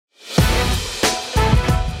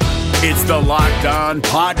It's the Locked On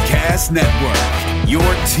Podcast Network, your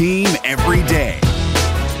team every day.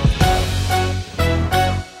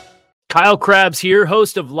 Kyle Krabs here,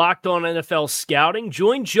 host of Locked On NFL Scouting.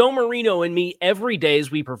 Join Joe Marino and me every day as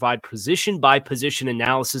we provide position-by-position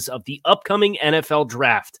analysis of the upcoming NFL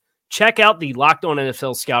Draft. Check out the Locked On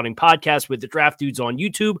NFL Scouting podcast with the Draft Dudes on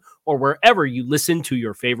YouTube or wherever you listen to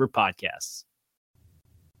your favorite podcasts.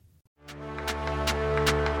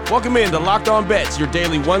 Welcome in to Locked On Bets, your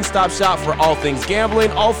daily one-stop shop for all things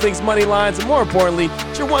gambling, all things money lines, and more importantly,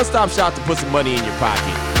 it's your one-stop shop to put some money in your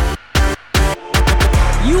pocket.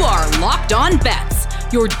 You are Locked On Bets,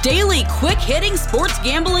 your daily quick-hitting sports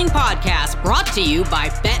gambling podcast brought to you by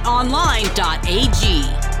betonline.ag.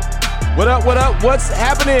 What up, what up? What's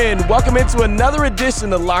happening? Welcome into another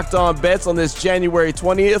edition of Locked On Bets on this January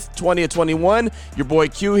 20th, 2021. Your boy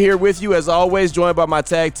Q here with you, as always, joined by my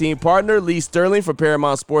tag team partner, Lee Sterling from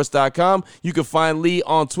ParamountSports.com. You can find Lee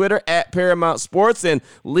on Twitter at Paramount Sports. And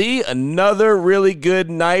Lee, another really good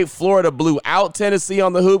night. Florida blew out Tennessee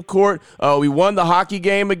on the hoop court. We won the hockey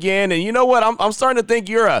game again. And you know what? I'm starting to think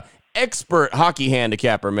you're an expert hockey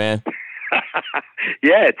handicapper, man.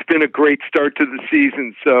 Yeah, it's been a great start to the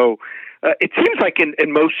season. So it seems like in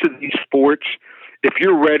most of these sports, if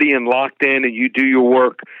you're ready and locked in and you do your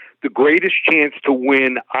work, the greatest chance to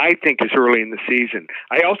win, I think, is early in the season.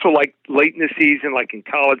 I also like late in the season, like in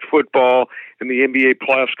college football and the NBA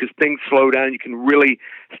playoffs, because things slow down. You can really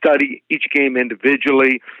study each game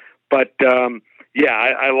individually. But yeah,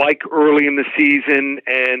 I like early in the season,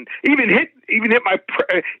 and even hit my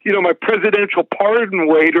my presidential pardon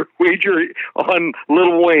wager on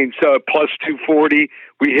Lil Wayne. So plus 240,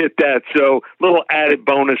 we hit that. So little added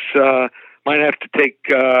bonus. Might have to take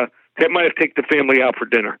the family out for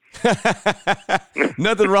dinner.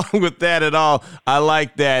 Nothing wrong with that at all. I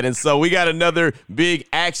like that. And so we got another big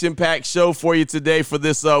action-packed show for you today for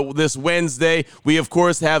this Wednesday. We, of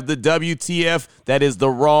course, have the WTF. That is the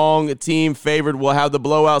wrong team favored. We'll have the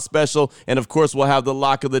blowout special. And, of course, we'll have the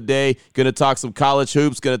lock of the day. Going to talk some college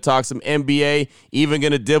hoops. Going to talk some NBA. Even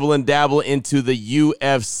going to dibble and dabble into the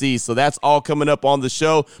UFC. So that's all coming up on the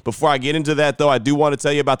show. Before I get into that, though, I do want to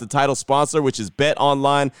tell you about the title sponsor, which is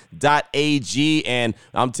betonline.ag. And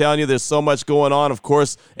I'm telling you, there's so much going on. Of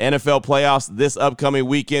course, NFL playoffs this upcoming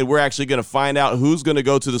weekend. We're actually going to find out who's going to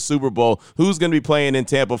go to the Super Bowl, who's going to be playing in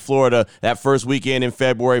Tampa, Florida that first weekend in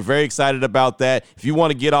February. Very excited about that. If you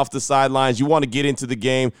want to get off the sidelines, you want to get into the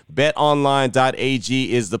game,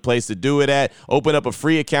 betonline.ag is the place to do it at. Open up a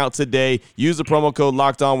free account today. Use the promo code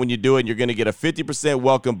Locked On when you do it, and you're going to get a 50%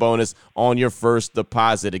 welcome bonus on your first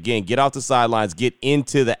deposit. Again, get off the sidelines, get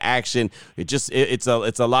into the action. It's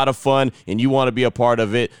a lot of fun, and you want to be a part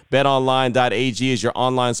of it. betonline.ag is your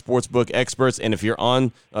online sportsbook experts, and if you're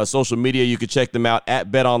on social media, you can check them out at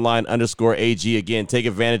betonline_ag. Again, take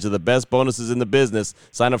advantage of the best bonuses in the business.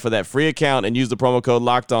 Sign up for that free account and use the promo code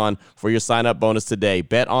Locked On for your sign-up bonus today.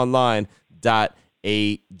 betonline.ag.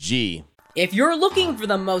 If you're looking for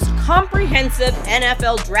the most comprehensive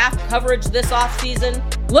NFL draft coverage this offseason,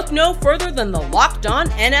 look no further than the Locked On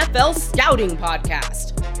NFL Scouting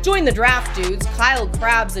Podcast. Join the Draft Dudes, Kyle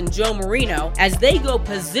Krabs and Joe Marino, as they go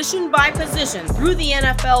position by position through the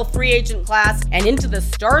NFL free agent class and into the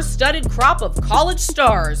star-studded crop of college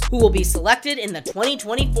stars who will be selected in the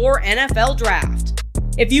 2024 NFL Draft.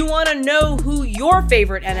 If you want to know who your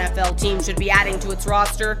favorite NFL team should be adding to its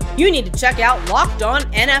roster, you need to check out Locked On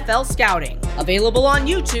NFL Scouting, available on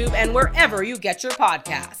YouTube and wherever you get your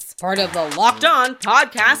podcasts. Part of the Locked On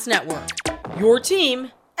Podcast Network, your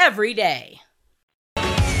team every day.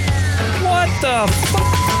 What the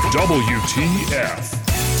WTF?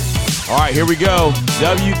 All right, here we go.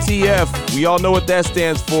 WTF. We all know what that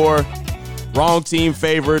stands for. Wrong team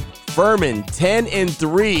favored. Furman,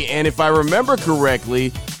 10-3, and if I remember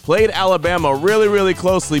correctly, played Alabama really, really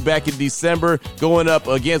closely back in December, going up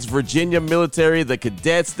against Virginia Military, the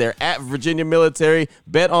Cadets. They're at Virginia Military.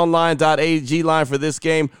 BetOnline.ag line for this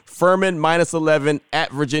game. Furman -11 at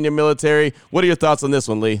Virginia Military. What are your thoughts on this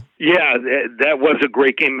one, Lee? Yeah, that was a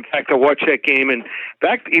great game. In fact, I watched that game, and in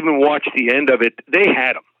fact, even watched the end of it. They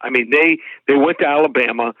had them. I mean, they went to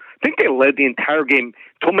Alabama. I think they led the entire game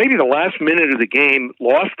till maybe the last minute of the game,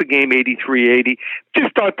 lost the game 83-80.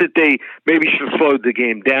 Just thought that they maybe should have slowed the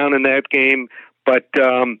game down in that game, but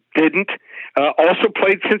didn't. Also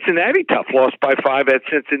played Cincinnati tough, lost by 5 at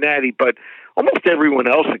Cincinnati, but almost everyone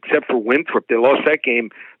else except for Winthrop, they lost that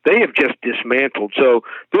game. They have just dismantled. So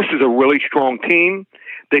this is a really strong team.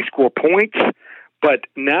 They score points, but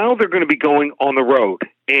now they're going to be going on the road.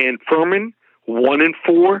 And Furman,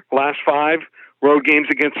 1-4 last 5 road games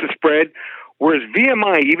against the spread. Whereas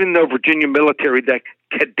VMI, even though Virginia Military, the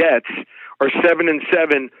Cadets, are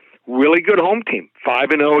 7-7, really good home team,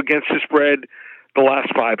 5-0 against the spread the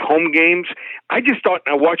last 5 home games. I just thought,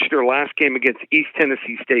 I watched their last game against East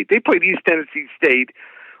Tennessee State. They played East Tennessee State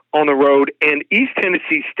on the road, and East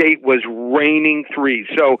Tennessee State was reigning 3.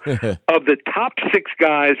 So of the top 6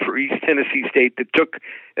 guys for East Tennessee State that took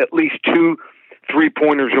at least 2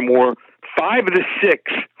 3-pointers or more, 5 of the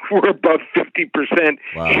 6 were above 50%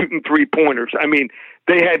 shooting 3-pointers. I mean,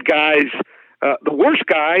 they had guys, the worst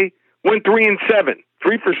guy went 3 and 7,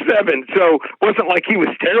 3 for 7. So it wasn't like he was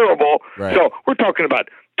terrible. Right. So we're talking about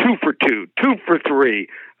 2 for 2, 2 for 3,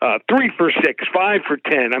 3 for 6, 5 for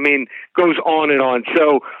 10. I mean, goes on and on.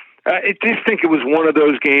 So I just think it was one of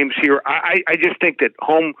those games here. I just think that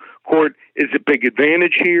home court is a big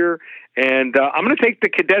advantage here. And I'm going to take the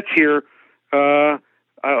Cadets here, like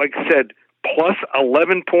I said, plus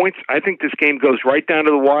 11 points. I think this game goes right down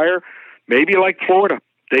to the wire, maybe like Florida.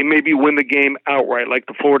 They maybe win the game outright, like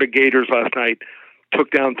the Florida Gators last night took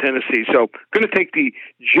down Tennessee. So going to take the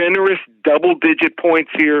generous double-digit points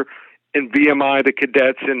here in VMI, the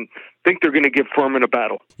Cadets, and think they're going to give Furman a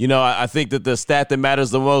battle. You know, I think that the stat that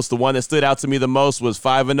matters the most, the one that stood out to me the most, was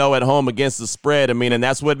 5-0 at home against the spread. I mean, and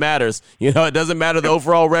that's what matters. You know, it doesn't matter the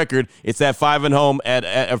overall record. It's that 5-0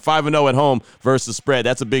 at home versus the spread.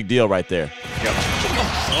 That's a big deal right there. Yep.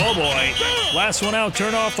 Oh, boy. Last one out,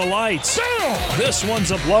 turn off the lights. This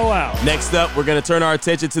one's a blowout. Next up, we're going to turn our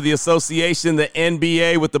attention to the association, the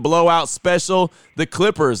NBA, with the blowout special. The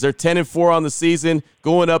Clippers, they're 10-4 on the season,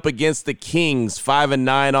 going up against the Kings,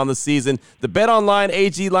 5-9 on the season. The BetOnline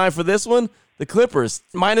AG line for this one, the Clippers,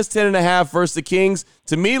 minus 10.5 versus the Kings.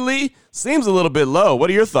 To me, Lee, seems a little bit low. What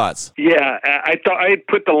are your thoughts? Yeah, I thought I had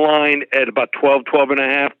put the line at about 12,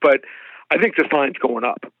 12.5, but I think this line's going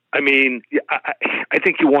up. I mean, I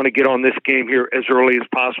think you want to get on this game here as early as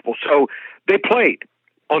possible. So they played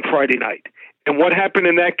on Friday night. And what happened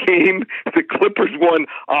in that game? The Clippers won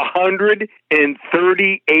 138-100.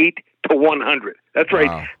 That's right.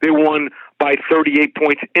 Wow. They won by 38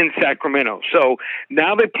 points in Sacramento. So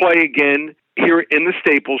now they play again here in the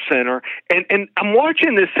Staples Center. And I'm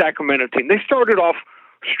watching this Sacramento team. They started off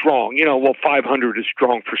strong. 500 is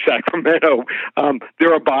strong for Sacramento.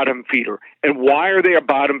 They're a bottom feeder. And why are they a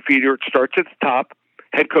bottom feeder? It starts at the top.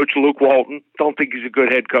 Head coach Luke Walton. Don't think he's a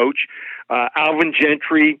good head coach. Alvin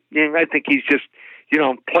Gentry. I think he's just,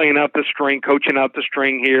 playing out the string, coaching out the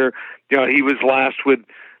string here. He was last with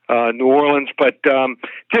New Orleans, but I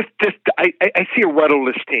see a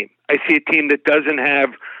rudderless team. I see a team that doesn't have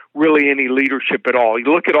really any leadership at all.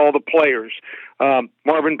 You look at all the players.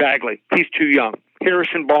 Marvin Bagley, he's too young.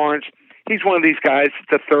 Harrison Barnes, he's one of these guys,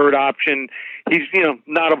 the third option. He's,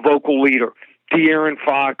 not a vocal leader. De'Aaron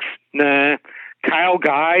Fox, nah. Kyle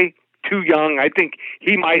Guy, too young. I think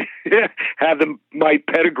he might have the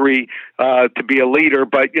pedigree to be a leader,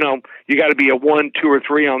 but, you got to be a 1, 2, or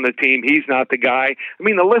 3 on the team. He's not the guy. I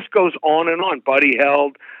mean, the list goes on and on. Buddy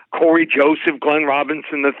Held, Corey Joseph, Glenn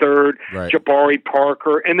Robinson III, right. Jabari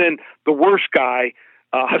Parker, and then the worst guy,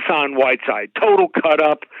 Hassan Whiteside, total cut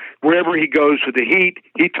up. Wherever he goes with the Heat,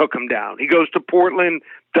 he took him down. He goes to Portland,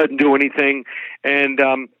 doesn't do anything, and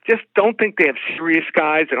just don't think they have serious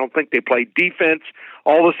guys. I don't think they play defense.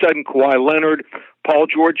 All of a sudden, Kawhi Leonard, Paul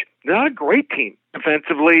George, not a great team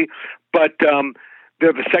defensively, but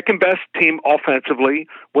they're the second best team offensively.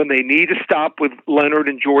 When they need to stop with Leonard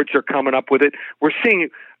and George, they're coming up with it. We're seeing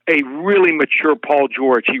a really mature Paul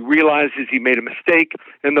George. He realizes he made a mistake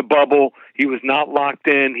in the bubble. He was not locked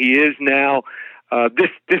in. He is now. This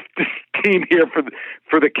team here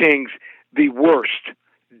for the Kings, the worst,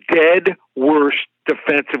 dead worst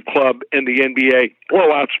defensive club in the NBA.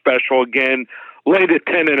 Blowout special again. Laid at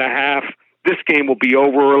 10.5. This game will be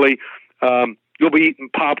over early. You'll be eating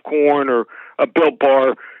popcorn or a Built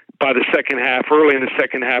Bar by the second half. Early in the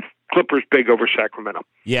second half, Clippers big over Sacramento.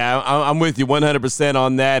 Yeah, I'm with you 100%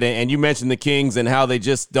 on that. And you mentioned the Kings and how they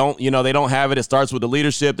just don't, they don't have it. It starts with the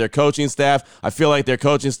leadership, their coaching staff. I feel like their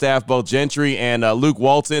coaching staff, both Gentry and Luke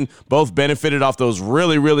Walton, both benefited off those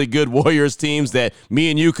really, really good Warriors teams that me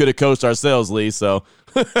and you could have coached ourselves, Lee. So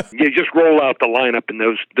you just roll out the lineup in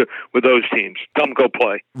with those teams. Come go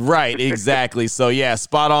play. Right, exactly. So, yeah,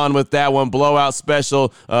 spot on with that one. Blowout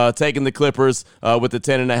special, taking the Clippers with the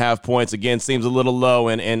 10.5 points. Again, seems a little low,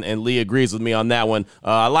 and Lee agrees with me on that one.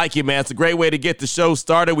 I like you, man. It's a great way to get the show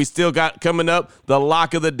started. We still got coming up the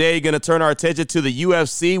lock of the day. Going to turn our attention to the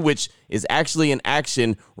UFC, which is actually in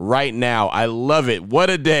action right now. I love it. What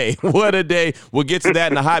a day. What a day. We'll get to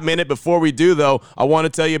that in a hot minute. Before we do, though, I want to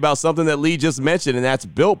tell you about something that Lee just mentioned, and that's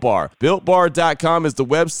Built Bar. BuiltBar.com is the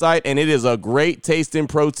website, and it is a great tasting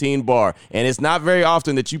protein bar. And it's not very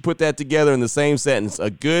often that you put that together in the same sentence. A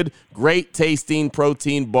good, great tasting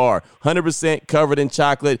protein bar. 100% covered in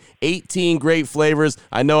chocolate, 18 great flavors.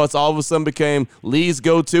 I know it's all of a sudden became Lee's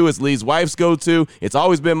go-to. It's Lee's wife's go-to. It's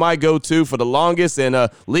always been my go-to for the longest. And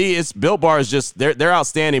Lee, it's Built Bar is just, they're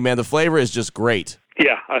outstanding, man. The flavor is just great.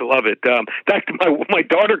 Yeah, I love it. In fact, my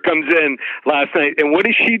daughter comes in last night, and what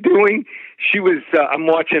is she doing? She was, I'm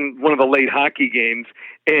watching one of the late hockey games,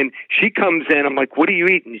 and she comes in. I'm like, what are you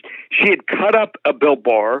eating? She had cut up a Built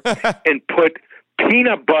Bar and put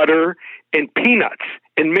peanut butter and peanuts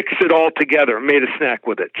and mixed it all together and made a snack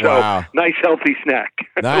with it. So wow. Nice, healthy snack.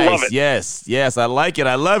 Nice. I love it. Yes, I like it.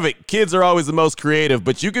 I love it. Kids are always the most creative,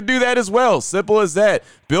 but you could do that as well. Simple as that.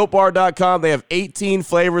 BuiltBar.com. They have 18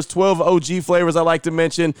 flavors, 12 OG flavors I like to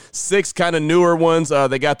mention, 6 kind of newer ones.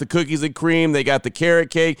 They got the cookies and cream. They got the carrot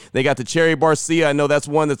cake. They got the cherry barcia. I know that's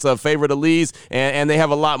one that's a favorite of Lee's, and they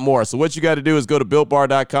have a lot more. So what you got to do is go to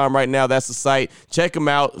BuiltBar.com right now. That's the site. Check them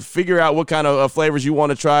out. Figure out what kind of flavors you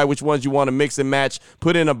want to try, which ones you want to mix and match,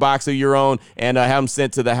 put in a box of your own, and have them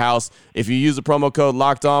sent to the house. If you use the promo code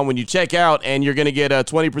Locked On when you check out, and you're going to get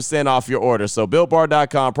 20% off your order. So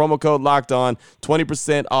BuiltBar.com, promo code Locked On,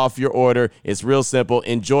 20% off your order. It's real simple.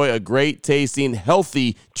 Enjoy a great tasting,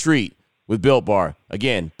 healthy treat with Built Bar.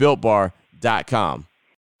 Again, BuiltBar.com.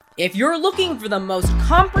 If you're looking for the most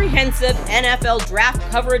comprehensive NFL draft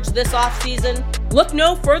coverage this offseason, look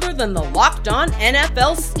no further than the Locked On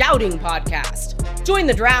NFL Scouting Podcast. Join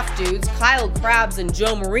the draft dudes, Kyle Krabs and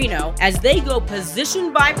Joe Marino, as they go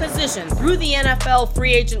position by position through the NFL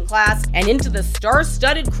free agent class and into the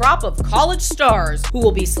star-studded crop of college stars who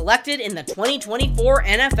will be selected in the 2024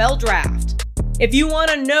 NFL Draft. If you want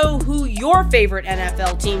to know who your favorite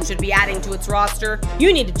NFL team should be adding to its roster,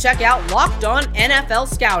 you need to check out Locked On NFL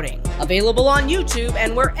Scouting, available on YouTube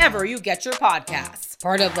and wherever you get your podcasts.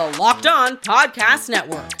 Part of the Locked On Podcast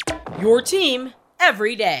Network, your team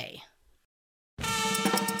every day.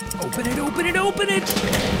 Open it, open it, open it!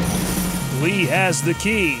 Lee has the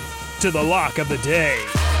key to the lock of the day.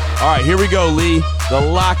 All right, here we go, Lee. The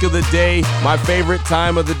lock of the day, my favorite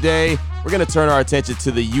time of the day. We're going to turn our attention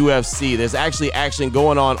to the UFC. There's actually action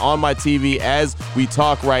going on my TV as we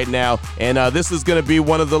talk right now. And this is going to be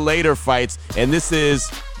one of the later fights. And this is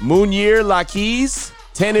Munir Lakiz,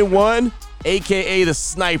 10-1, a.k.a. the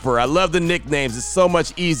Sniper. I love the nicknames. It's so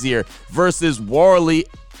much easier. Versus Warlley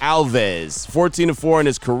Alves, 14-4 in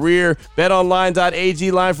his career.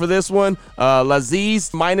 BetOnline.ag line for this one.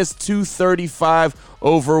 Laziz minus 235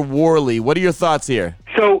 over Warlley. What are your thoughts here?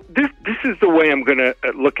 So this is the way I'm going to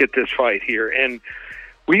look at this fight here. And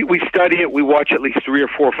we study it. We watch at least 3 or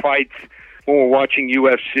 4 fights when we're watching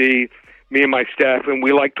UFC, me and my staff, and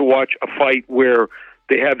we like to watch a fight where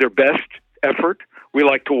they have their best effort. We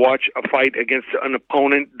like to watch a fight against an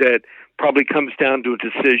opponent that probably comes down to a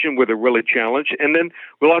decision where they're really challenged. And then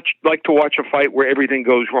we like to watch a fight where everything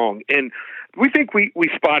goes wrong. And we think we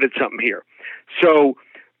spotted something here. So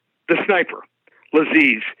the Sniper,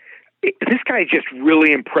 Laziz, this guy is just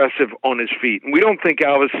really impressive on his feet. And we don't think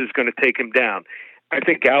Alves is going to take him down. I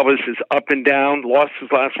think Alves is up and down, lost his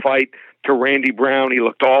last fight to Randy Brown. He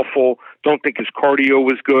looked awful. Don't think his cardio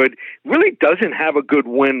was good. Really doesn't have a good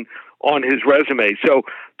win on his resume. So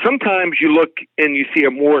sometimes you look and you see a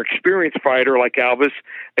more experienced fighter like Alves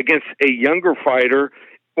against a younger fighter.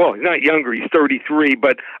 Well, he's not younger, he's 33,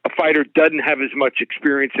 but a fighter doesn't have as much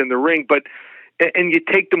experience in the ring. And you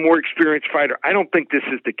take the more experienced fighter. I don't think this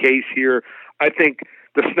is the case here. I think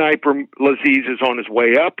the Sniper, Laziz, is on his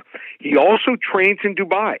way up. He also trains in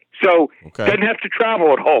Dubai, so doesn't have to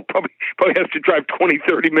travel at all. Probably has to drive 20,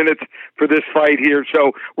 30 minutes for this fight here.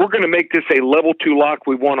 So we're going to make this a level 2 lock.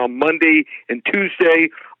 We won on Monday and Tuesday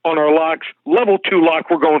on our locks. Level 2 lock,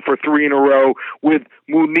 we're going for 3 in a row with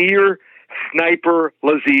Munir, Sniper,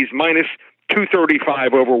 Laziz, minus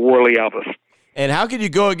 235 over Warlley Alves. And how can you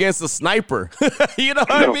go against a Sniper? You know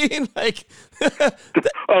what I mean? Like, the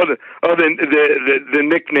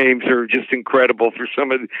nicknames are just incredible for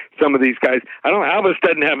some of these guys. Alves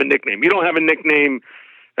doesn't have a nickname. You don't have a nickname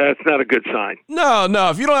That's not a good sign. No.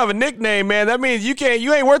 If you don't have a nickname, man, that means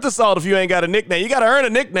you ain't worth the salt if you ain't got a nickname. You got to earn a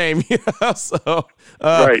nickname. So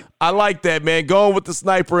right. I like that, man. Going with the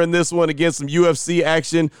sniper in this one against some UFC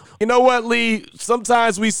action. You know what, Lee?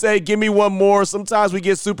 Sometimes we say, give me one more. Sometimes we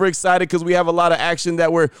get super excited because we have a lot of action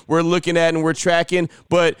that we're looking at and we're tracking.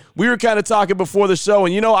 But we were kind of talking before the show,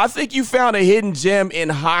 and, I think you found a hidden gem in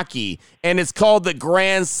hockey, and it's called the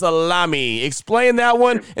Grand Salami. Explain that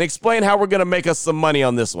one and explain how we're going to make us some money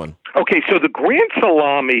on this one. Okay, so the Grand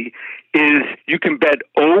Salami is you can bet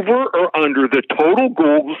over or under the total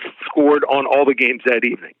goals scored on all the games that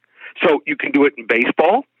evening. So you can do it in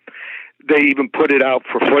baseball. They even put it out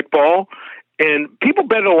for football. And people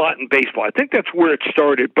bet a lot in baseball. I think that's where it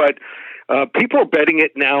started. But people are betting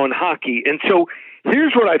it now in hockey. And so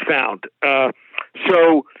here's what I found.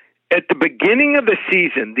 So at the beginning of the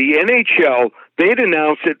season, the NHL, they had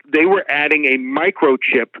announced that they were adding a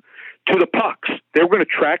microchip to the pucks. They were going to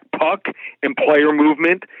track puck and player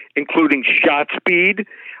movement, including shot speed,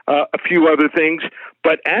 a few other things.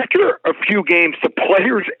 But after a few games, the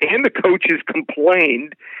players and the coaches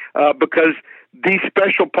complained because these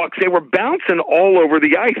special pucks, they were bouncing all over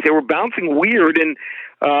the ice. They were bouncing weird, and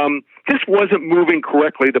just wasn't moving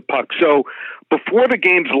correctly, the puck. So before the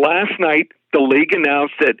games last night, the league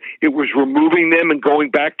announced that it was removing them and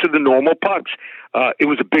going back to the normal pucks. It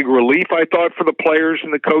was a big relief, I thought, for the players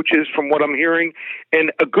and the coaches from what I'm hearing,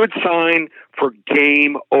 and a good sign for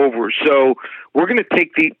game over. So we're going to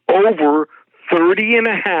take the over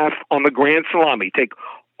 30.5 on the Grand Salami. Take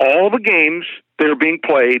all the games that are being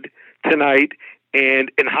played tonight, and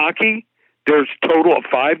in hockey, there's a total of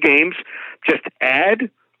 5 games. Just add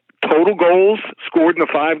total goals scored in the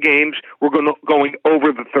 5 games. We're going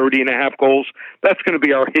over the 30.5 goals. That's going to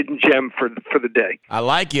be our hidden gem for the day. I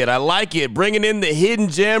like it. Bringing in the hidden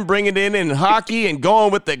gem, bringing it in hockey, and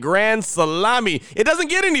going with the Grand Salami. It doesn't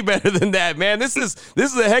get any better than that, man. This is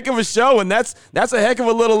a heck of a show, and that's a heck of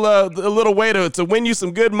a little way to win you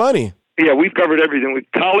some good money. Yeah, we've covered everything with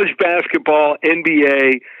college basketball,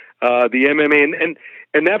 NBA, the MMA,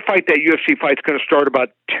 and that fight, that UFC fight's going to start about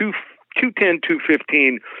 2:10,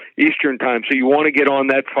 2:15 Eastern time. So you want to get on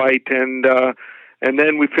that fight, and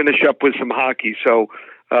then we finish up with some hockey. So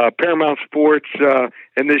Paramount Sports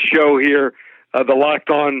and this show here, the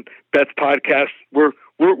Locked On Bets podcast, we're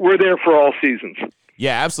there for all seasons.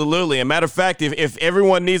 Yeah, absolutely. As a matter of fact, if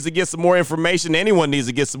everyone needs to get some more information, anyone needs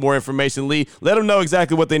to get some more information, Lee, let them know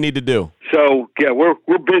exactly what they need to do. So yeah, we're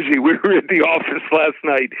busy. We were at the office last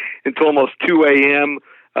night until almost 2 a.m.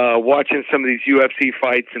 Watching some of these UFC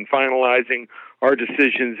fights and finalizing our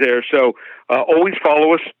decisions there. So always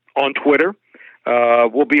follow us on Twitter.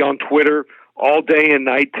 We'll be on Twitter all day and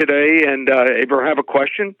night today. And if you ever have a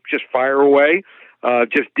question, just fire away.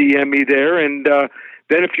 Just DM me there. And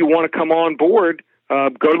then if you want to come on board,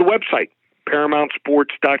 go to the website,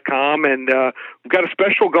 ParamountSports.com. And we've got a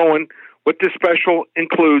special going. What this special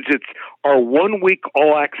includes, it's our 1-week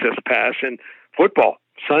all-access pass. And football,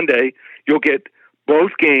 Sunday, you'll get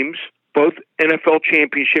both games, both NFL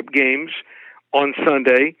championship games on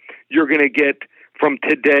Sunday. You're going to get, from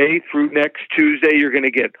today through next Tuesday, you're going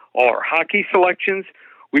to get all our hockey selections.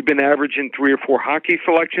 We've been averaging 3 or 4 hockey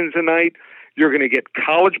selections a night. You're going to get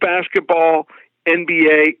college basketball,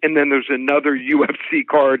 NBA, and then there's another UFC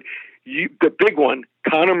card. The big one,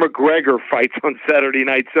 Conor McGregor fights on Saturday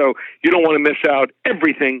night. So you don't want to miss out.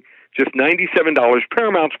 Everything, just $97.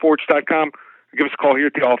 ParamountSports.com. Or give us a call here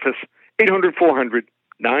at the office,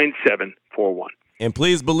 800-400-9741. And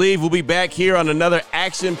please believe we'll be back here on another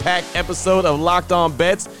action-packed episode of Locked On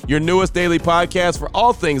Bets, your newest daily podcast for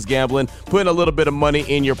all things gambling, putting a little bit of money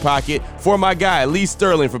in your pocket. For my guy, Lee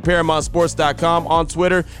Sterling from ParamountSports.com, on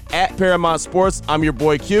Twitter, at Paramount Sports. I'm your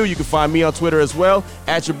boy Q. You can find me on Twitter as well,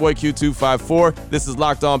 at your boy Q254. This is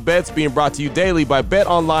Locked On Bets, being brought to you daily by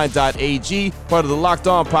BetOnline.ag, part of the Locked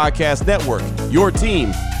On Podcast Network. Your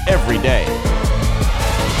team every day.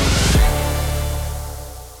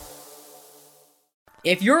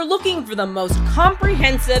 If you're looking for the most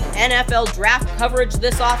comprehensive NFL draft coverage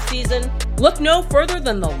this offseason, look no further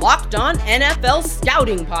than the Locked On NFL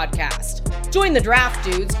Scouting Podcast. Join the draft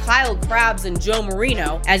dudes, Kyle Krabs and Joe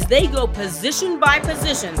Marino, as they go position by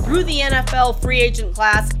position through the NFL free agent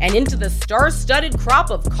class and into the star-studded crop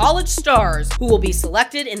of college stars who will be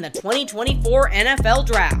selected in the 2024 NFL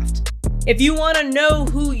Draft. If you want to know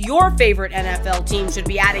who your favorite NFL team should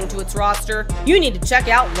be adding to its roster, you need to check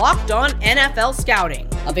out Locked On NFL Scouting,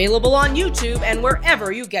 available on YouTube and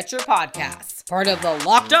wherever you get your podcasts. Part of the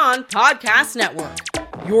Locked On Podcast Network,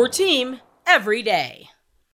 your team every day.